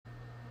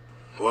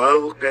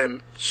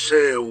Welcome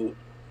to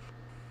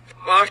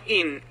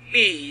Fucking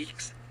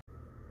Peaks.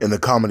 In the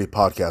comedy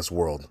podcast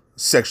world,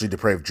 sexually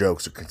depraved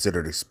jokes are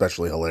considered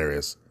especially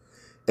hilarious.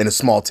 In a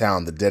small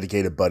town, the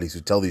dedicated buddies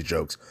who tell these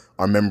jokes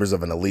are members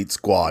of an elite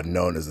squad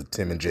known as the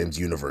Tim and James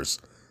Universe.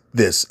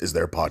 This is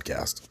their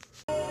podcast.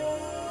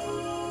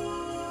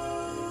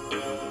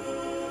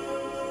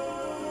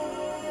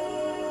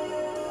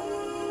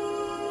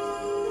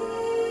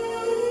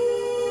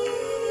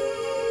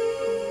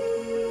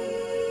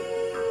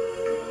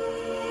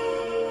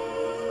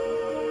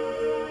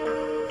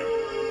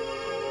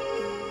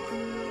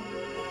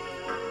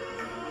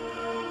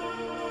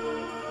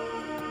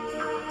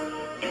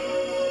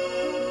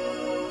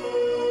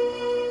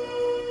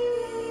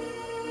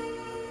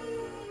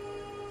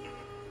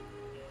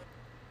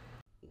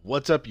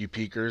 What's up, you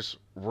peekers?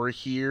 We're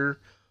here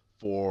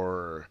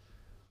for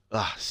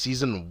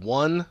season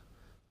 1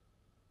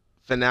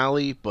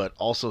 finale, but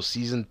also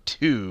season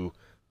 2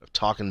 of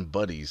Talking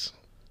Buddies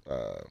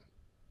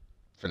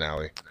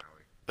finale.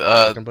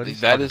 Talking Buddies?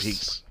 That Talking is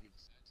Peaks.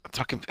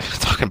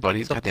 talking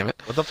buddies. God damn it!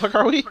 What the fuck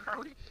are we?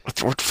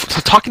 We're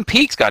talking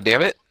Peaks. God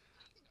damn it!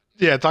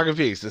 Yeah, Talking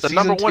Peaks. The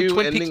number one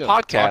Twin Peaks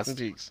podcast. Talking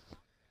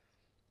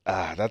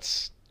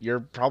Peaks. You're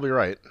probably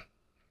right.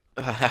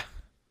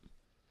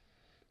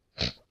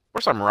 Of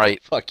course, I'm right.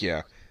 Fuck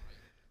yeah.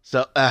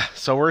 So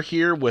we're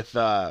here with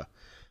I'm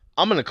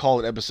gonna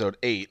call it episode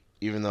 8,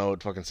 even though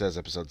it fucking says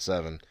episode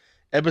 7.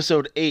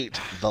 Episode 8,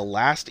 The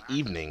Last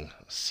Evening,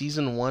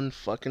 season 1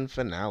 fucking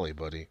finale,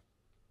 buddy.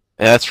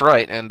 Yeah, that's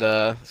right. And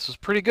this was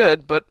pretty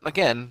good, but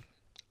again,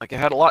 like I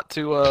had a lot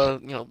to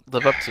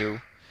live up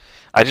to.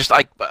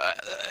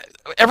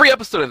 Every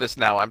episode of this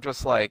now, I'm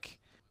just like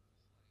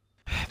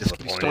this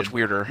keeps so much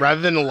weirder.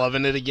 Rather than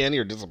loving it again,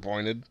 you're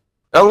disappointed.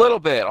 A little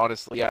bit,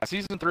 honestly. Yeah,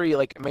 season 3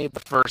 made the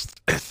first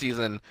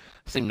season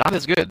seem not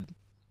as good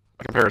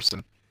by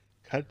comparison.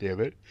 God damn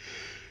it!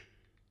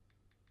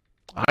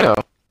 I know.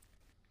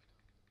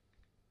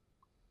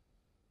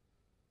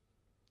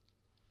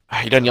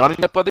 You done yawning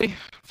yet, buddy?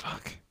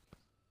 Fuck.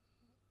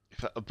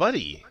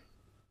 Buddy.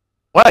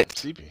 What?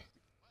 Sleepy.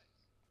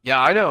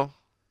 Yeah, I know.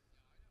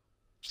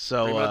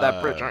 So You're at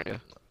that bridge, aren't you?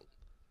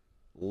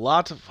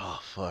 Lots of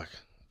fuck,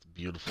 it's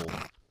beautiful,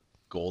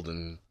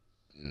 golden,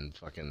 and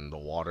fucking the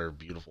water,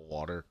 beautiful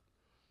water.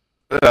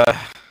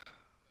 A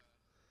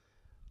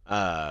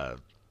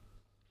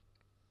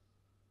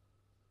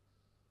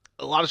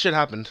lot of shit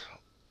happened.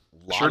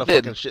 A lot of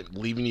fucking shit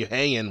leaving you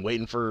hanging,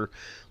 waiting for,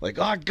 like,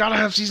 oh, I gotta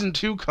have season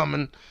 2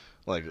 coming.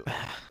 Like,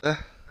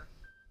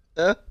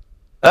 They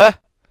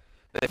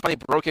finally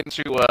broke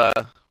into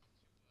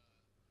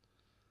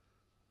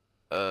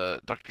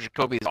Dr.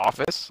 Jacoby's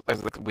office,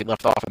 as we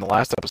left off in the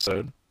last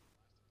episode.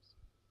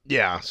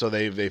 yeah. So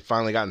they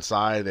finally got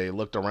inside. They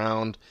looked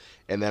around,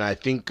 and then I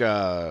think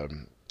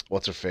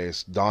what's her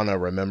face, Donna,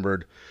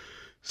 remembered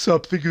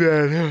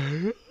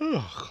something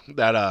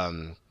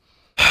that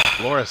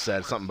Laura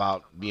said something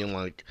about being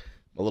like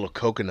a little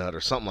coconut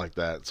or something like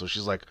that. So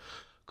she's like,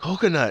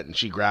 coconut, and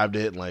she grabbed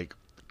it and like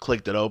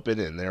clicked it open,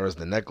 and there was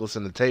the necklace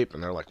and the tape,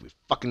 and they're like, we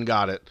fucking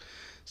got it.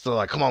 So they're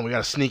like, come on, we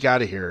gotta sneak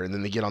out of here. And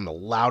then they get on the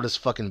loudest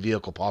fucking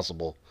vehicle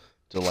possible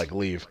to like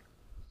leave.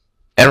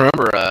 And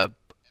remember,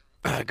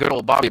 good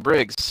old Bobby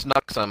Briggs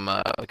snuck some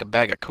like a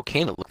bag of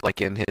cocaine, it looked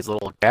like, in his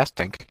little gas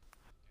tank.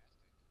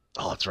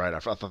 Oh, that's right. I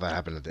thought that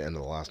happened at the end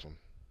of the last one.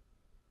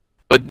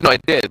 But no, I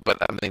did. But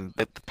I mean,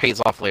 it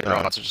pays off later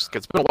on. So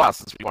it's been a while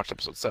since we watched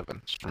episode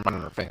 7. Just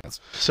reminding our fans.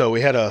 So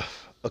we had a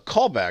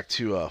callback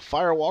to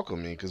Fire Walk With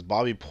Me, because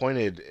Bobby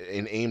pointed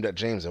and aimed at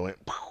James and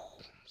went, pow.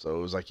 So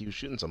it was like he was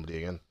shooting somebody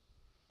again.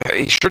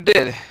 He sure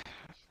did.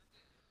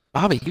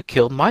 Bobby, you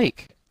killed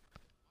Mike.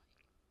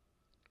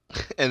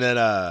 And then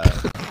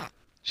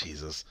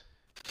Jesus,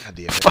 God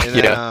damn it. Fuck and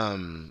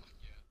then,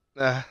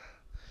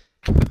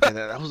 and then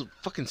that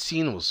fucking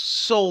scene was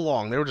so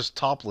long. They were just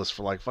topless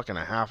for like fucking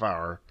a half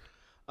hour.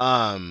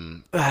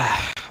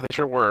 They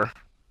sure were.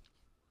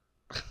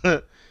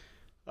 And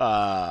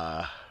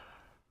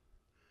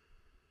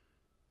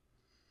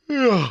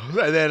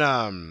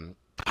then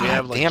we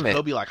have like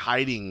Jacoby like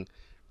hiding.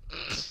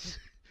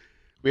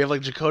 We have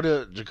like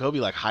Jacoby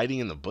like hiding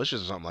in the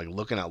bushes or something, like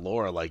looking at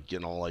Laura, like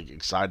getting all like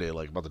excited,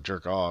 like about to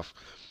jerk off.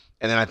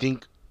 And then I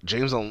think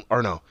he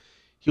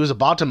was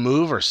about to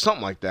move or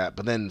something like that,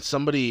 but then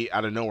somebody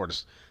out of nowhere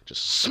just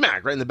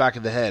smack right in the back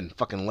of the head and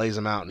fucking lays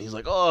him out, and he's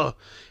like, oh,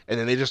 and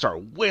then they just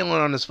start wailing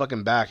on his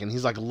fucking back, and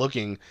he's like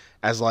looking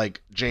as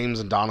like James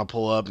and Donna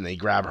pull up, and they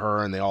grab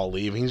her, and they all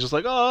leave, and he's just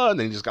like, oh, and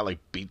then he just got like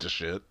beat to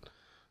shit.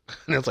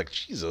 And it's like,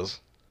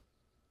 Jesus.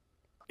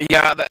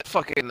 Yeah, that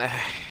fucking...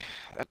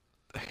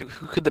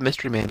 who could the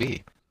mystery man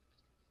be?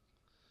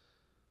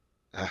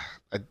 I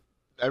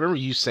remember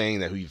you saying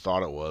that who you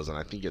thought it was, and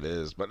I think it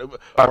is, but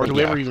or do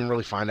we ever even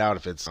really find out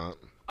if it's not?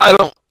 I don't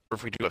know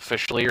if we do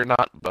officially or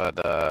not,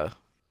 but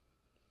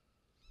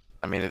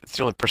I mean, it's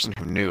the only person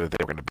who knew they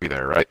were going to be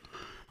there, right?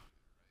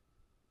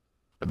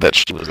 That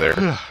she was there.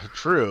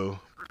 True,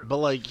 but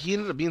like he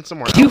ended up being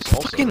somewhere You else.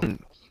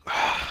 fucking...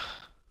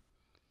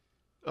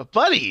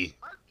 Buddy,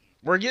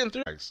 we're getting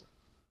through.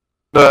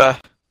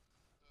 And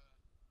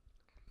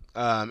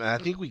I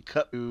think we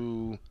cut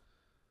to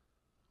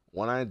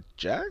One-Eyed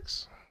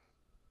Jacks?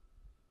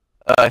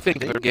 I think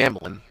they're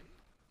gambling.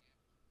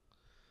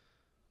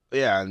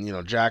 Yeah,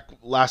 and Jack.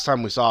 Last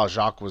time we saw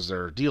Jacques was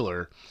their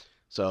dealer,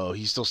 so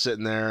he's still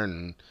sitting there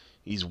and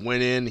he's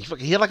winning.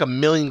 He had like 1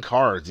 million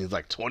cards. He's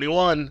like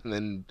 21, and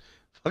then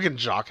fucking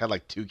Jacques had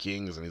like 2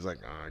 kings, and he's like,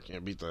 oh, I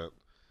can't beat that.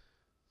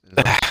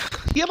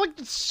 He had like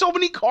so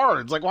many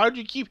cards. Like, why would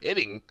you keep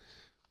hitting?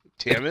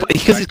 Damn it!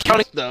 Because he's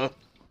counting though.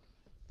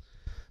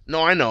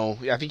 No, I know.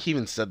 Yeah, I think he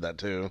even said that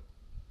too.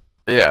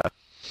 Yeah.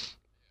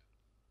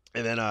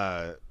 And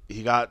then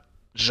he got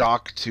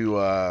Jacques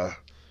to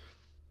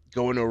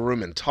go into a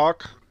room and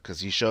talk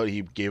because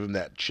he gave him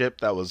that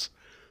chip that was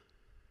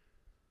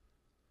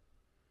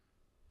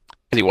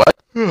what?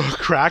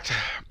 cracked.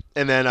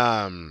 And then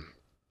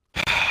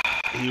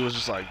he was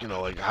just like,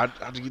 like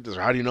how'd you get this?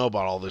 Or how do you know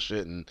about all this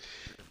shit? And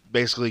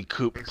basically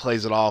Coop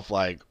plays it off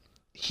like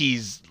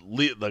he's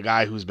the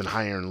guy who's been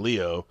hiring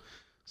Leo.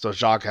 So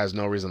Jacques has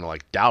no reason to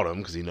like doubt him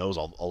because he knows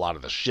a lot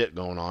of the shit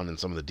going on and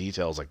some of the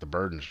details like the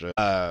bird and shit.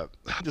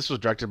 This was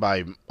directed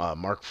by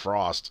Mark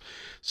Frost.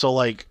 So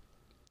like,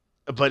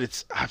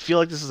 but I feel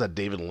like this is a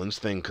David Lynch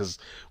thing because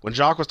when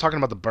Jacques was talking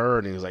about the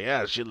bird and he was like,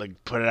 yeah, she like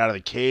put it out of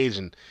the cage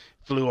and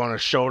flew on her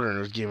shoulder and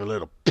was giving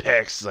little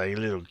pecks, like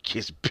little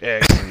kiss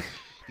pecks. And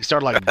he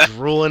started like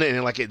drooling it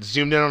and like it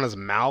zoomed in on his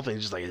mouth and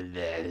he's just like,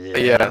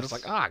 yeah. I was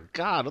like, oh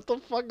god, what the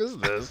fuck is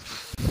this?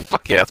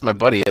 Fuck yeah, that's my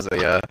buddy as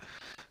a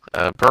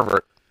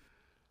pervert.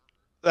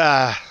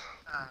 Well,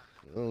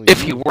 if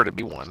he were to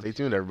be one. Stay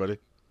tuned, everybody.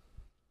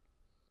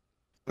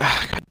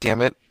 God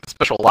damn it.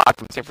 Special lot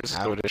from San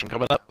Francisco edition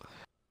coming up.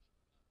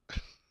 Can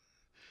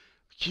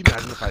you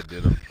imagine if I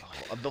did it?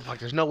 Oh, fuck,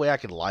 there's no way I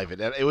could live it.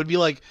 It would be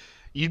like,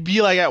 you'd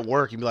be like at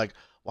work, you'd be like,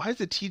 why is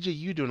the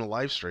TJU doing a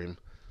live stream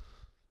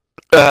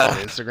on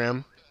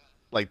Instagram?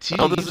 Like,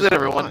 TJU this is it,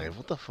 everyone. Live.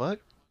 What the fuck?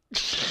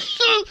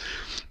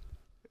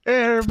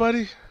 Hey,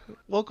 everybody.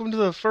 Welcome to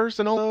the first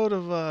and only episode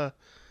of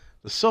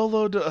the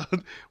solo,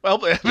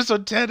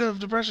 episode 10 of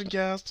Depression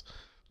Cast.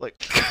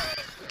 Like,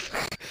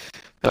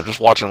 I'm just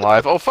watching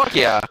live. Oh, fuck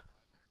yeah.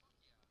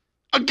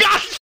 Oh,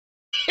 God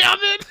damn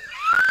it!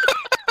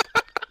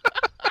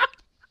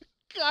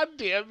 God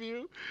damn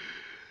you.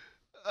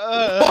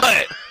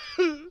 What?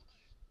 You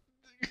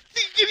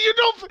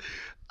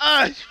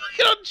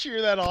don't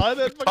cheer that on.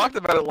 That talked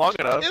about it long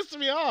enough. Pissed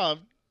me off.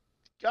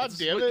 God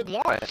damn it.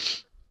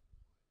 What?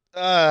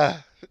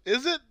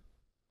 Is it?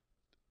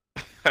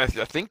 I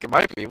think it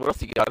might be. What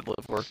else you got to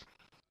live for?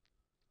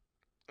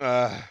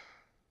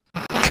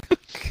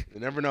 You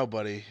never know,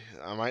 buddy.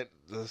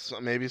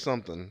 Maybe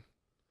something.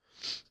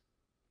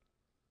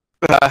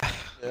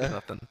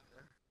 Nothing.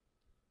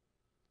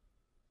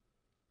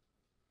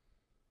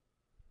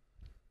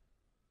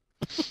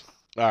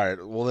 All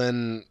right. Well,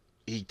 then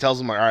he tells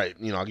him, all right,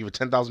 I'll give you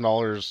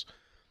 $10,000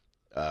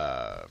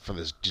 for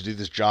this to do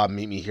this job.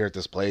 Meet me here at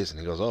this place. And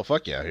he goes, oh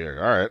fuck yeah, here.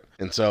 All right.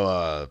 And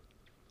so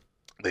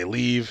they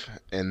leave,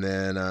 and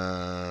then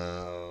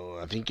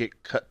I think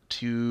it cut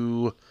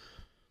to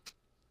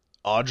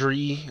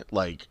Audrey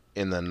like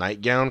in the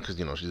nightgown because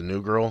she's a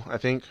new girl, I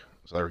think.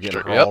 So they were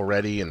getting her all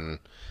ready, and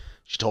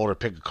she told her to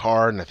pick a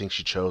card, and I think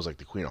she chose like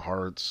the Queen of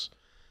Hearts.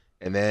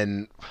 And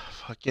then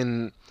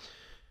fucking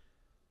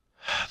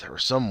there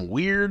was some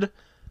weird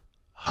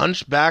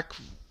hunchback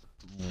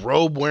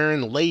robe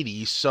wearing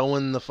lady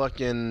sewing the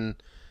fucking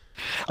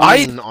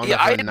I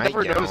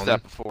never noticed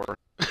that before.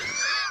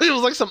 It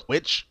was like some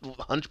witch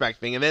hunchback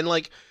thing, and then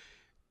like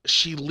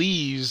she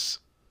leaves,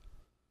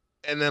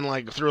 and then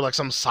like through like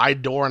some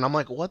side door, and I'm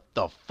like, what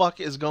the fuck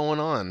is going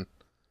on?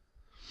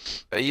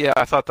 Yeah,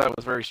 I thought that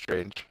was very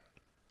strange.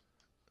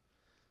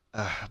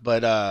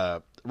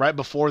 But right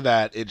before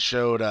that, it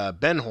showed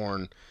Ben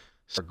Horn,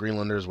 or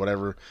Greenlanders,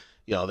 whatever.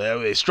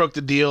 They struck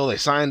the deal, they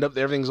signed up,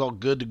 everything's all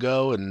good to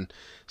go, and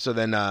so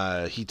then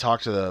he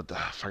talked to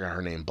I forgot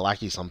her name,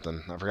 Blackie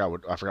something. I forgot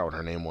what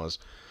her name was.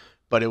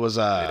 But it was,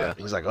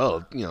 he's like,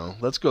 oh,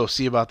 let's go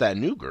see about that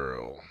new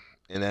girl.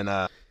 And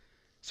then,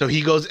 so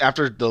he goes,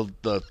 after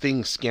the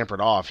thing scampered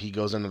off, he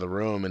goes into the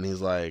room and he's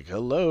like,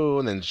 hello.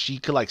 And then she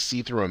could, like,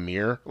 see through a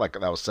mirror, like,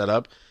 that was set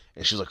up.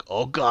 And she's like,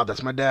 oh, God,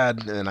 that's my dad.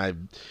 And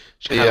then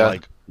she kind of,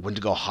 like, went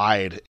to go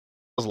hide. That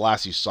was the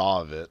last you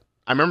saw of it.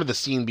 I remember the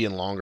scene being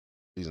longer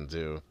in season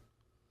 2.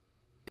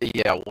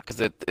 Yeah, well,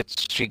 because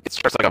she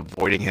starts, like,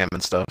 avoiding him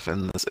and stuff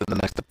in the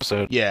next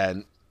episode. Yeah,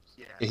 and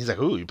he's like,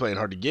 ooh, you're playing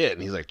hard to get.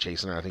 And he's like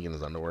chasing her, I think, in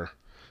his underwear.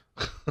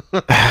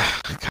 God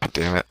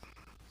damn it.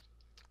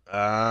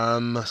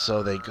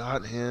 So they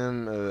got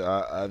him.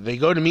 They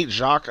go to meet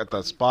Jacques at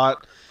the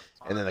spot,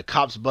 and then the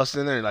cops bust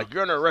in there and like,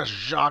 you're under arrest,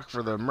 Jacques,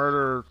 for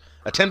the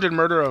attempted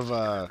murder of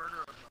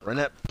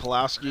Renette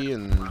Pulaski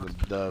and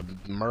the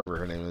murderer.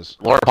 Her name is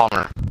Laura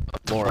Palmer.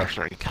 Laura.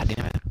 Sorry. God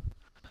damn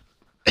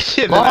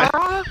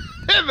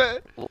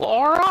it.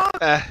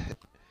 Laura.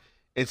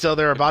 And so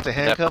they're about to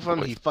handcuff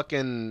him. He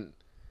fucking.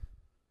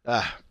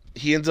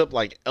 He ends up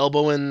like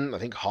elbowing, I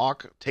think,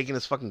 Hawk, taking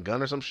his fucking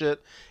gun or some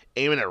shit,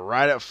 aiming it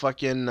right at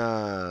fucking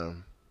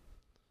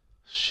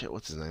shit.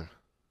 What's his name?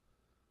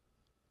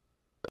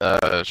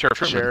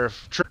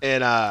 Sheriff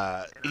Truman.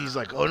 And he's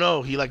like, oh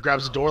no, he like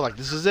grabs the door like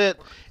this is it,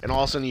 and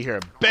all of a sudden you hear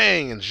a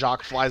bang, and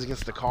Jacques flies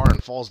against the car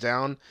and falls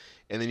down,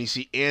 and then you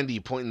see Andy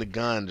pointing the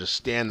gun, just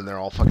standing there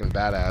all fucking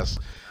badass,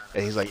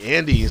 and he's like,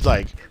 Andy, he's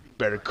like,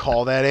 better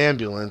call that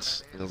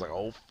ambulance, and I was like,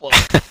 oh fuck.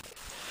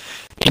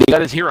 He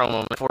got his hero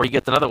moment before he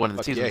gets another one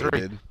in season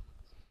 3. He did.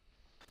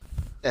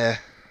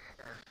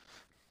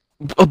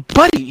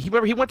 Buddy, he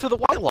went to the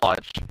White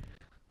Lodge.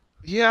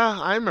 Yeah,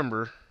 I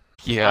remember.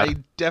 Yeah. I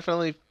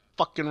definitely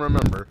fucking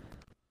remember.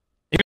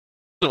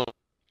 Far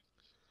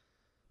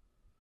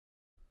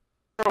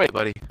away,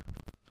 buddy.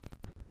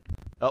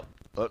 Oh,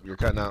 you're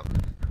cutting out.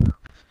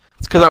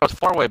 It's because I was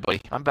far away,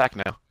 buddy. I'm back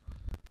now.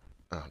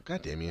 Oh,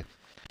 god damn you.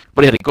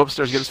 But he had to go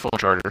upstairs and get his phone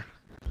charger.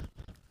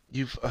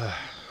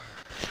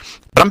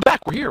 But I'm back.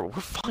 We're here. We're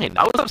fine.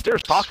 I was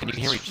upstairs talking. You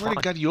can hear me fine.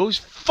 God, you always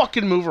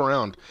fucking move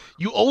around.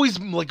 You always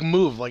like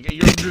move. Like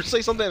you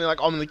say something and you're like,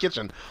 oh, I'm in the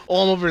kitchen.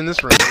 Oh, I'm over in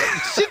this room.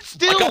 Like, sit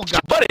still,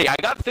 buddy. I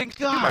got things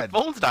to do. My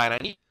phone's dying. I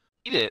need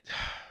it.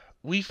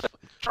 We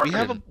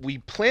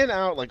plan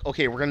out like,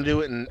 okay, we're gonna do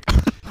it in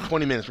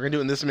 20 minutes. We're gonna do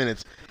it in this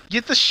minutes.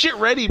 Get the shit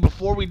ready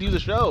before we do the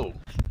show.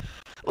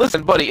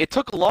 Listen, buddy, it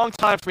took a long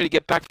time for me to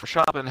get back from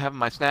shopping and having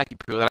my snacky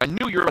poo, and I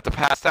knew you were about to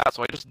pass out,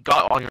 so I just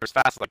got on here as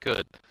fast as I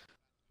could.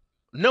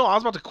 No, I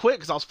was about to quit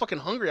because I was fucking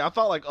hungry. I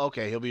thought like,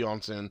 okay, he'll be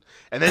on soon.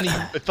 And then he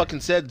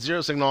fucking said Zero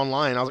Signal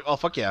Online. I was like, oh,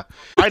 fuck yeah.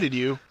 I did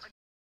you.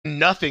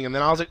 Nothing. And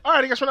then I was like, all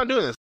right, I guess we're not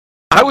doing this.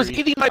 I was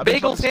eating my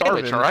bagel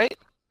sandwich, all right?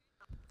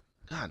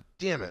 God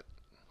damn it.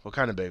 What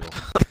kind of bagel?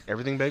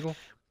 Everything bagel?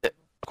 Of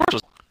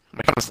course.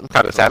 I'm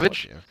kind of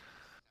savage.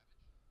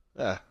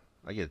 Yeah,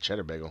 I get a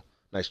cheddar bagel.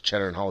 Nice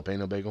cheddar and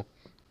jalapeno bagel.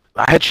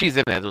 I had cheese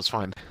in it. It was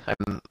fine. I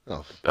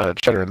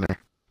had cheddar in there.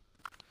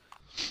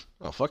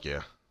 Oh, fuck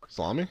yeah.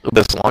 Salami? A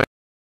bit of salami.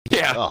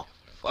 Yeah. Oh,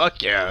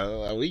 fuck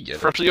yeah. We get it.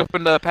 Freshly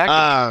opened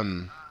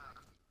package.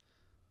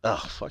 Oh,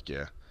 fuck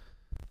yeah.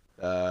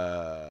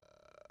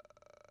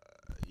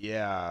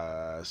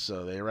 Yeah,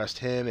 so they arrest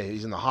him.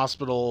 He's in the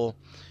hospital.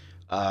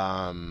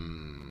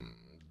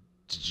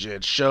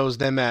 It shows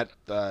them at,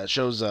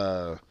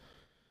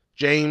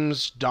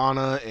 James,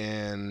 Donna,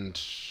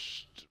 and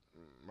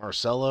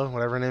Marcella,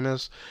 whatever her name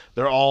is.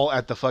 They're all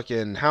at the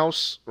fucking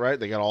house, right?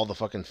 They got all the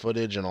fucking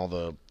footage and all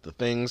the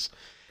things.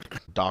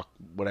 Doc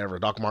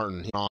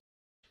Martin,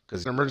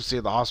 because an emergency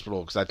at the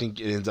hospital, because I think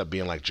it ends up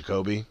being like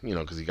Jacoby,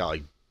 because he got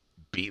like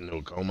beaten into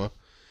a coma,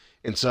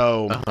 and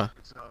so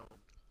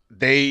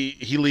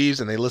he leaves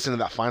and they listen to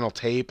that final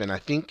tape, and I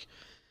think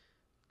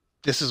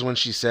this is when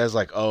she says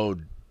like, oh,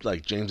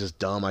 like James is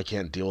dumb, I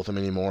can't deal with him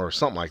anymore, or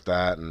something like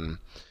that, and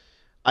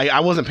I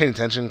wasn't paying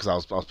attention because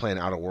I was playing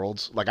Outer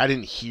Worlds, like I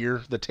didn't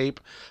hear the tape,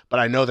 but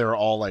I know they were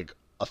all like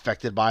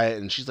affected by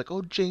it, and she's like,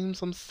 oh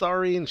James, I'm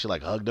sorry, and she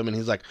like hugged him, and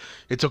he's like,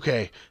 it's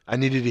okay, I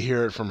needed to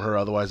hear it from her,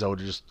 otherwise I would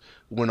have just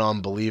went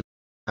on believing.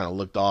 Kind of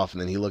looked off,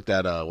 and then he looked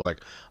at like,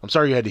 I'm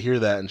sorry you had to hear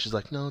that, and she's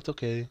like, no, it's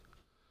okay.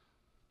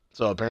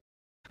 So apparently,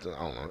 I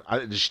don't know,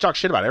 did she talk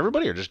shit about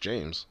everybody or just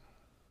James?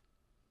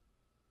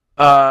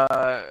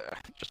 I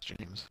think just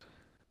James,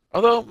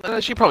 although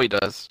she probably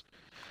does,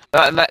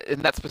 in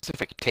that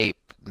specific tape,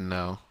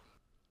 no.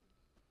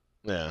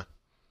 Yeah,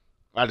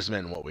 I just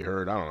meant what we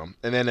heard, I don't know.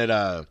 And then it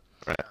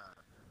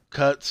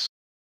cuts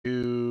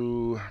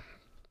to,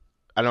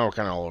 I know we're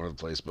kind of all over the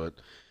place, but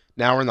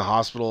now we're in the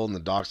hospital, and the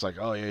doc's like,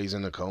 oh yeah, he's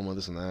in a coma,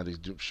 this and that, he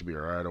should be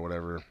alright, or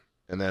whatever.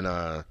 And then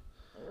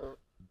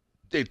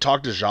they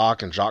talk to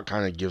Jacques, and Jacques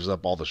kind of gives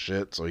up all the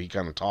shit, so he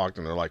kind of talked,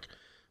 and they're like,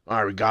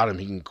 alright, we got him,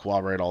 he can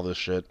corroborate all this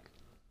shit.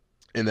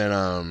 And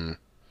then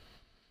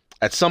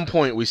at some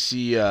point we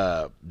see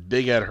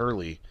Big Ed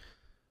Hurley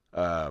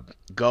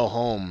go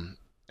home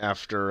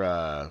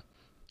after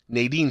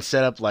Nadine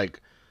set up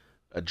like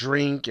a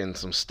drink and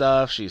some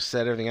stuff. She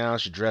set everything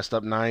out. She dressed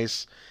up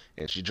nice,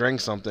 and she drank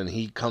something.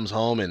 He comes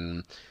home,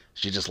 and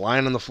she's just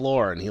lying on the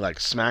floor, and he like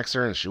smacks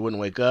her, and she wouldn't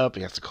wake up.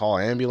 He has to call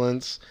an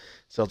ambulance.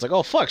 So it's like,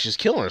 oh fuck, she's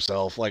killing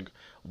herself. Like,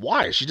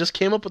 why? She just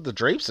came up with the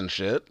drapes and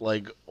shit.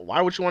 Like,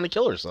 why would she want to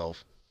kill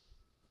herself?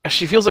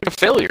 She feels like a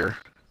failure.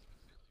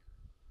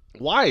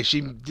 Why?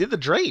 She did the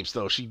drapes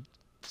though. She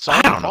saw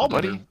I the don't know,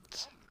 problem. buddy.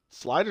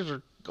 Sliders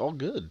are all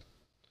good.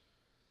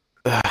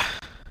 I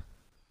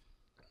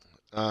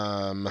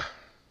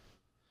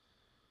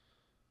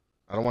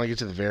don't want to get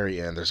to the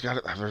very end.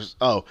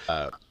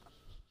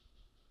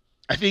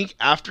 I think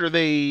after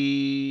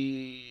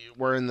they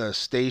were in the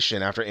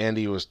station, after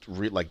Andy was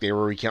they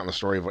were recounting the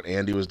story of what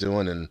Andy was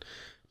doing, and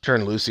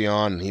turned Lucy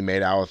on, and he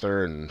made out with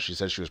her, and she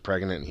said she was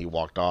pregnant, and he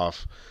walked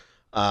off.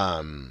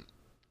 I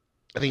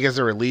think as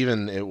they were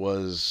leaving, it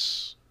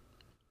was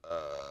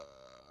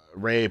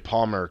Ray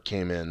Palmer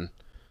came in.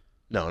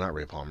 No, not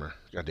Ray Palmer.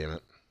 God damn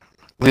it.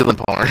 Leland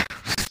Palmer.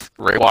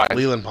 Ray Wise.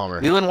 Leland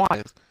Palmer. Leland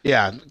Wise.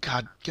 Yeah.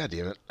 God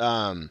damn it.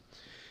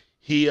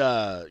 He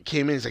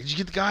came in. He's like, "Did you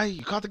get the guy?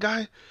 You caught the guy?"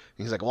 And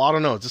he's like, "Well, I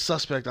don't know. It's a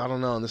suspect. I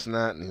don't know." And this and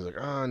that. And he's like,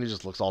 "Oh," and he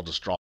just looks all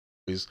distraught.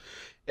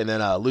 And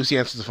then Lucy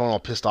answers the phone all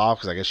pissed off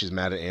because I guess she's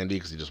mad at Andy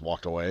because he just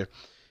walked away.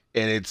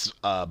 and it's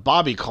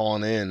Bobby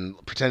calling in,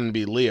 pretending to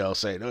be Leo,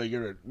 saying, "Oh,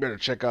 you better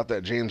check out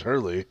that James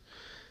Hurley."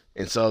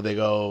 And so they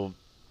go.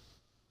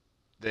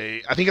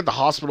 I think at the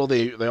hospital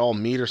they all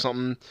meet or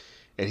something,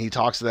 and he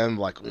talks to them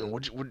like,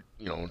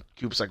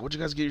 Coop's like, "What'd you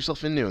guys get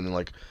yourself into?" And they're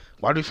like,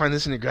 "Why do we find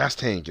this in your gas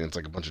tank?" And it's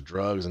like a bunch of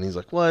drugs, and he's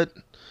like, "What?"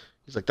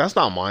 He's like, "That's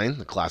not mine."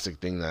 The classic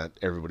thing that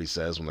everybody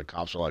says when the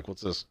cops are like,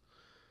 "What's this?"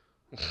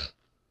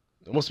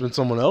 It must have been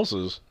someone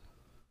else's.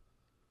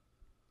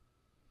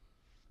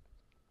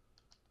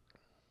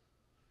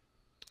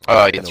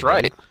 That's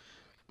right.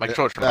 Mike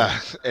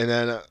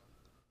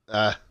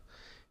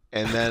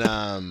and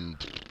then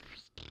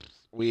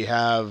we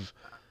have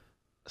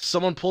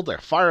someone pulled their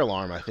fire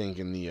alarm, I think,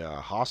 in the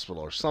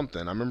hospital or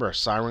something. I remember a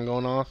siren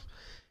going off,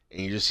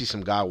 and you just see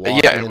some guy walking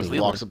in, and he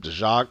walks up to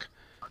Jacques.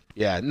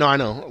 Yeah, no, I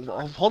know.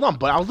 Well, hold on,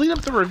 but I was leading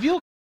up to the reveal.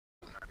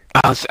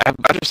 I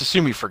just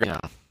assume you forget.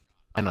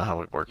 I know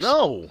how it works.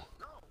 No.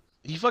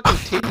 He fucking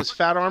taped his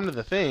fat arm to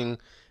the thing,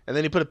 and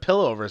then he put a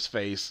pillow over his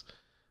face,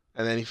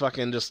 and then he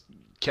fucking just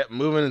kept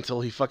moving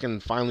until he fucking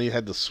finally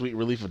had the sweet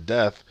relief of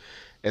death.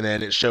 And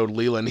then it showed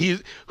Leland,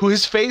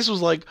 his face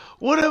was like,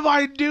 "What am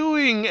I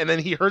doing?" And then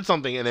he heard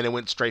something, and then it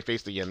went straight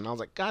faced again. And I was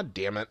like, "God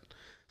damn it!"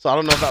 So I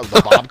don't know if that was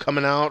the Bob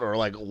coming out or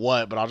like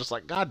what, but I was just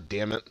like, "God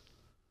damn it!"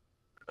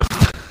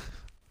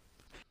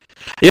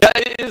 Yeah,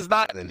 it is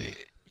not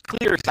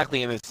clear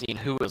exactly in this scene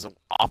who is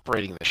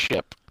operating the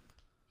ship,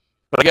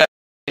 but I guess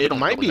it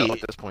might be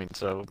at this point.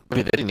 So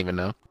maybe they didn't even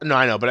know. No,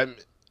 I know, but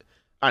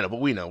I know,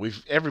 but we know.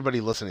 Everybody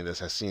listening to this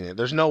has seen it.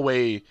 There's no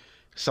way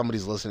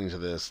somebody's listening to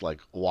this, like,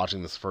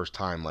 watching this first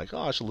time, like,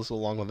 "Oh, I should listen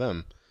along with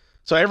them."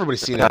 So everybody's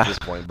seen it at this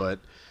point, but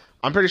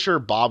I'm pretty sure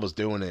Bob was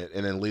doing it,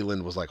 and then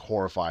Leland was, like,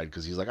 horrified,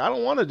 because he's like, "I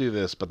don't want to do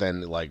this," but then,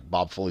 like,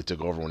 Bob fully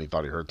took over when he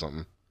thought he heard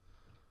something.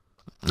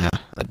 Yeah,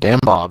 that damn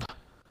Bob.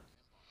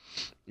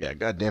 Yeah,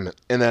 god damn it.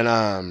 And then,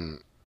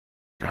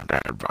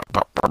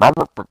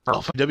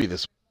 AEW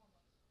this...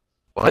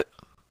 What?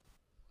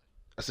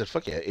 I said,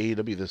 fuck yeah,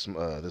 AEW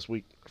this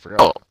week. I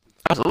forgot. Oh,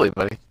 absolutely,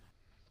 buddy.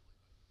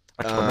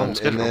 And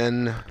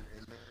then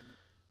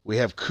we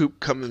have Coop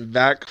coming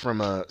back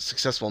from a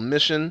successful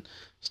mission.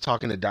 He's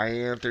talking to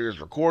Diane through his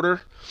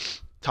recorder,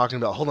 talking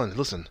about, hold on,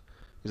 listen.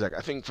 He's like,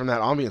 I think from that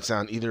ambient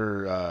sound,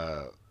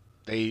 either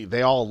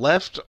they all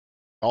left,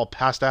 all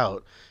passed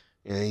out,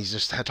 and he's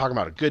just talking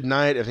about a good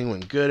night, everything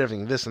went good,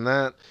 everything this and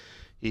that.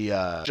 He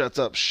shuts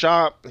up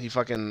shop. He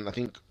fucking, I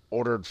think,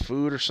 ordered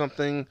food or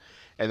something,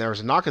 and there was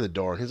a knock at the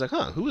door, and he's like,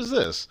 huh, who is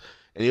this?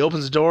 And he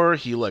opens the door.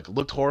 He like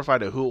looked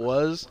horrified at who it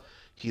was.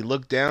 He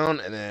looked down,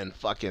 and then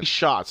fucking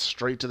shot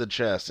straight to the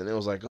chest, and it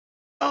was like,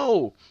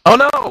 oh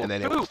no! And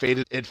then it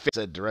faded. It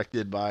said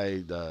directed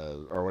by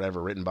or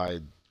whatever,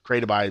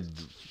 created by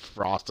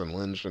Frost and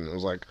Lynch, and it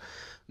was like,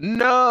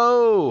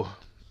 no.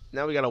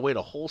 Now we gotta wait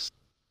a whole.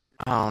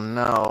 Oh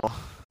no!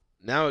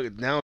 Now,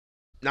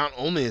 not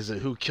only is it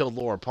who killed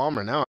Laura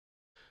Palmer, now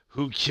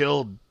who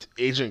killed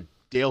Agent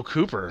Dale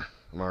Cooper?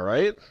 Am I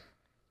right?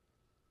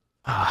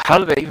 How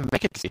did they even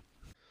make it?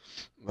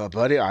 Well,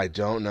 buddy, I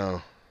don't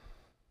know.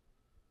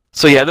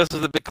 So yeah, this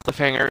is the big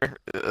cliffhanger.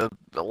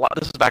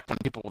 This is back when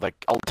all the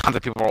times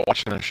that people were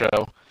watching the show.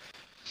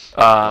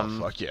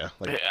 Fuck yeah!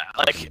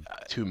 Like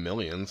 2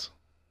 million.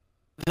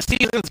 The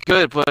season's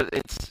good, but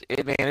it's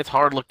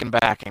hard looking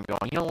back and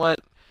going, you know what?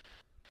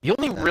 The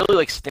only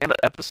really standout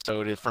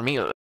episode is for me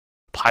a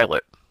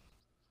pilot.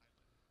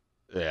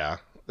 Yeah,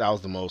 that was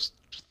the most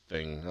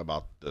thing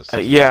about this.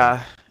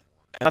 Yeah,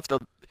 and that's the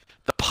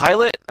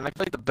pilot, and I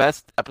feel like the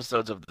best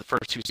episodes of the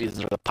first 2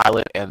 seasons are the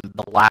pilot and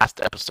the last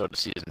episode of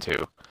season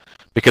 2,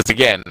 because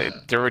again,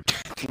 there were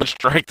too much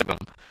strength in them.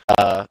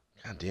 God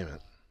damn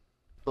it!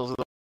 Those are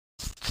the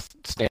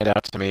stand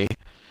out to me,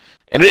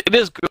 and it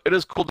is good. It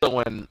is cool though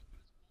when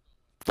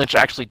Lynch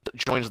actually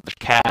joins the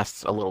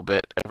cast a little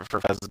bit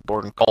as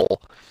Gordon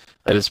Cole.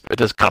 It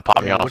does kind of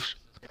pop me off.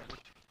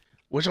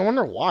 Which I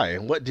wonder why.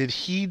 What did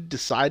he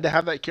decide to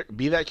have that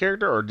be that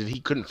character, or did he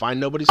couldn't find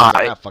nobody? So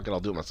fuck it, I'll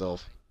do it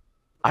myself.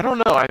 I don't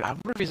know. I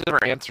wonder if he's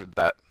ever answered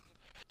that.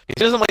 He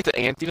doesn't like to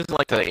answer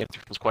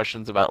those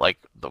questions about what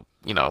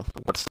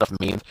stuff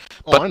means.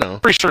 But I know. I'm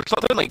pretty sure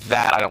something like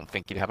that. I don't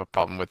think he'd have a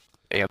problem with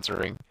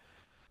answering.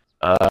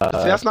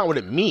 See, that's not what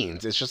it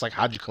means. It's just like,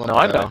 how'd you come up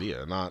with that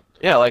idea?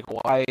 Yeah,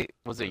 why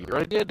was it your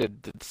idea?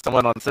 Did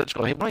someone on set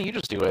go, hey, why don't you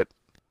just do it?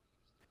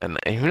 And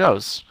who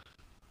knows?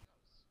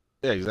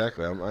 Yeah,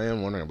 exactly. I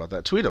am wondering about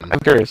that. Tweet him.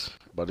 I'm curious,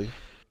 buddy.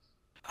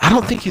 I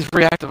don't think he's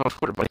very active on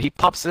Twitter, but he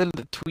pops in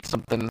to tweet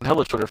something.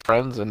 Hello, Twitter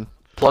friends, and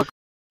plug.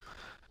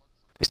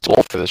 He's too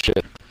old for this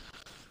shit.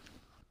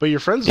 But your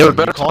friends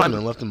called him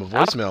and left him a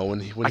voicemail when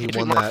he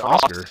won that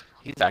Oscar.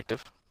 He's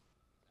active.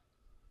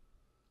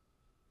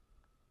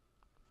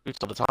 Tweets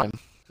all the time.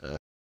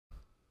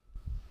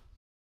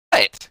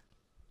 What?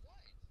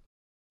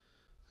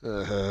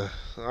 All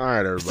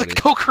right, everybody. He's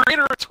the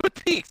co-creator of Twin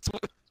Peaks.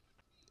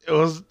 It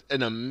was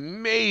an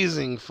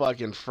amazing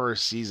fucking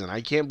first season.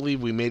 I can't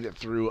believe we made it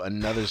through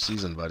another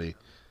season, buddy.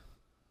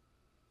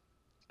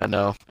 I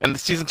know. And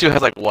season 2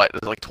 has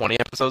 20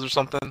 episodes or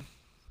something?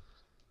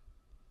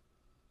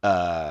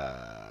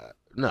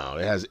 No,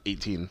 it has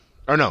 18.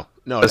 Or no,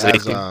 it has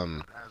 18?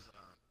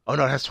 Oh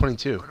no, it has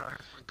 22.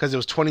 Because it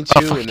was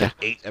 22 and then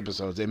 8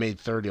 episodes. They made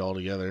 30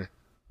 altogether.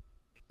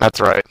 That's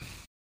right.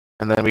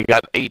 And then we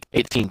got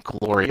 18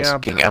 glorious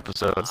King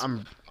episodes.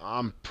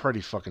 I'm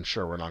pretty fucking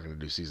sure we're not going to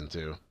do season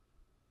 2.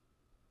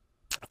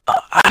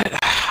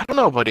 I don't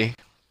know, buddy.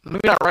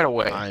 Maybe not right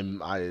away. I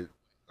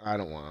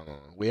don't want to.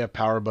 We have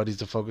Power Buddies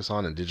to focus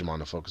on and Digimon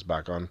to focus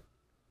back on.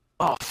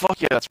 Oh,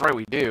 fuck yeah, that's right,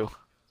 we do.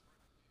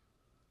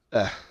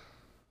 Oh,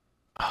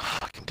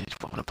 fucking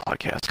Digimon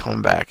podcast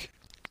coming back.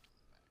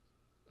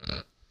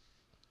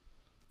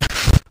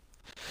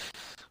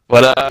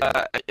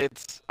 But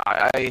it's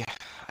I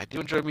do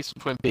enjoy me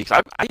some Twin Peaks.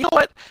 I you know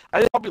what?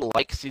 I probably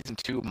like season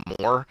 2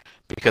 more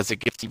because it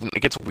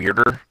gets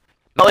weirder.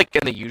 Not like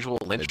in the usual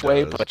Lynch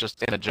way, but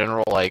just in a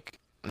general like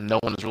no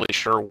one's really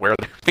sure where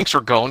things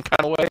are going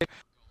kind of way.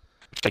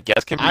 Which I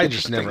guess can be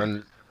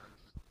interesting.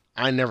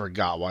 I never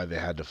got why they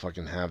had to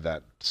fucking have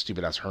that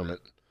stupid ass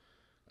hermit.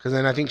 Because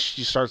then I think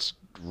she starts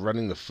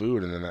running the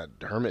food, and then that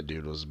hermit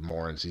dude was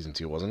more in season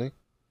 2, wasn't he?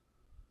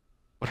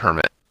 What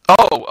hermit?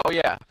 Oh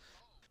yeah.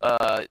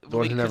 The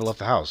one who never left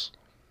the house.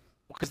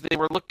 Because they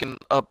were looking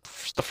up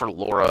stuff for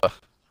Laura.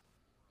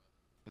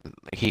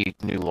 He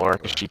knew Laura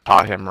because she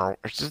taught him or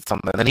something.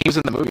 And then he was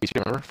in the movie too,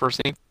 remember?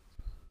 First scene?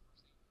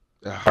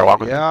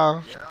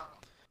 Yeah.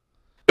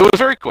 It was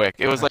very quick.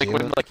 It was like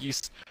when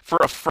for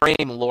a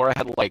frame, Laura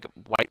had like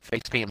white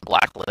face paint and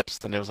black lips,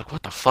 and it was like,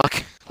 what the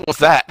fuck? What was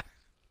that?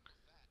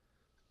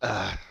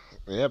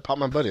 Yeah, pop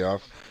my buddy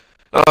off.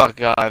 Oh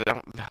god,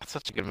 that's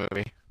such a good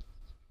movie.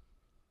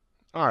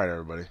 Alright,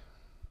 everybody.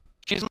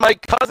 She's my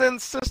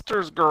cousin's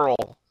sister's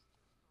girl.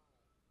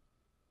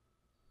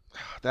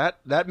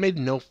 That made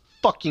no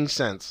fucking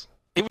sense.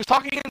 He was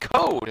talking in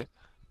code.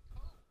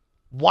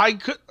 Why?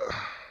 Because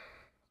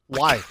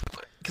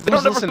they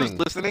don't know who's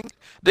listening.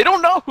 They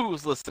don't know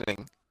who's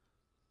listening.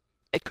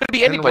 It could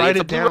be anybody. It's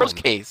a Blue Rose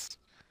case.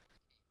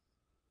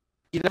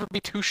 You'd never be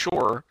too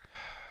sure.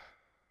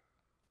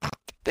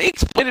 They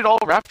explain it all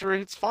after.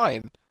 It's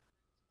fine.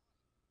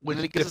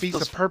 Which defeats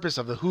the purpose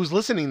of the who's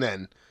listening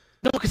then.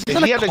 No, because he's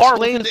in a car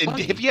with his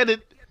buddy. If he had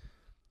it,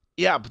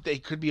 yeah, but they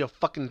could be a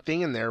fucking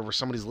thing in there where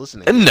somebody's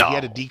listening. No, he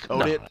had to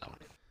decode it.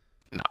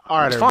 No, all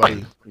right,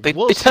 everybody. Fine.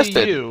 We'll they see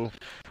tested. You.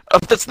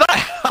 That's not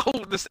how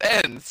this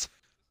ends.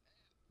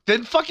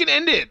 Then fucking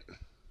end it.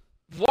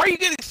 Why are you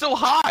getting so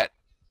hot?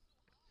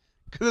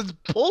 Because it's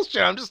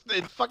bullshit. I'm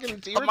fucking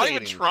irritating. I'm not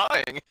even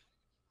trying.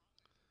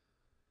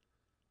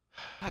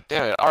 God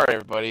damn it. Alright,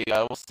 everybody.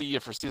 We'll see you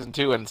for Season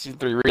 2 and Season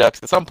 3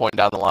 Redux at some point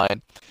down the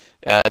line.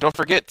 Don't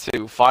forget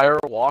to fire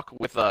walk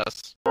with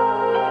us.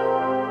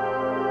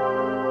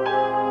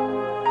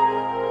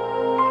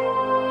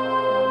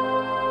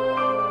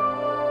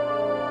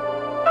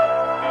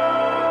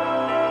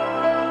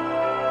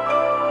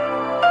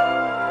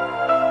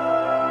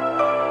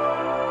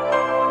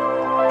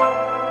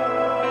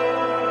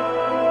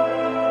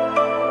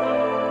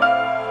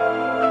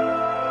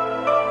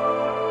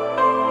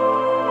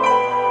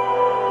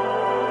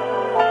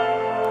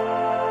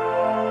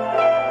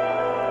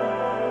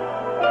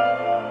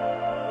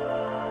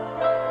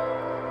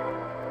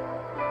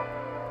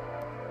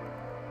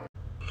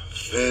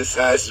 This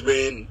has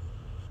been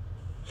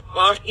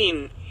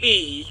fucking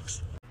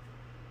Peaks.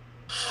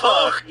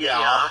 Fuck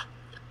yeah.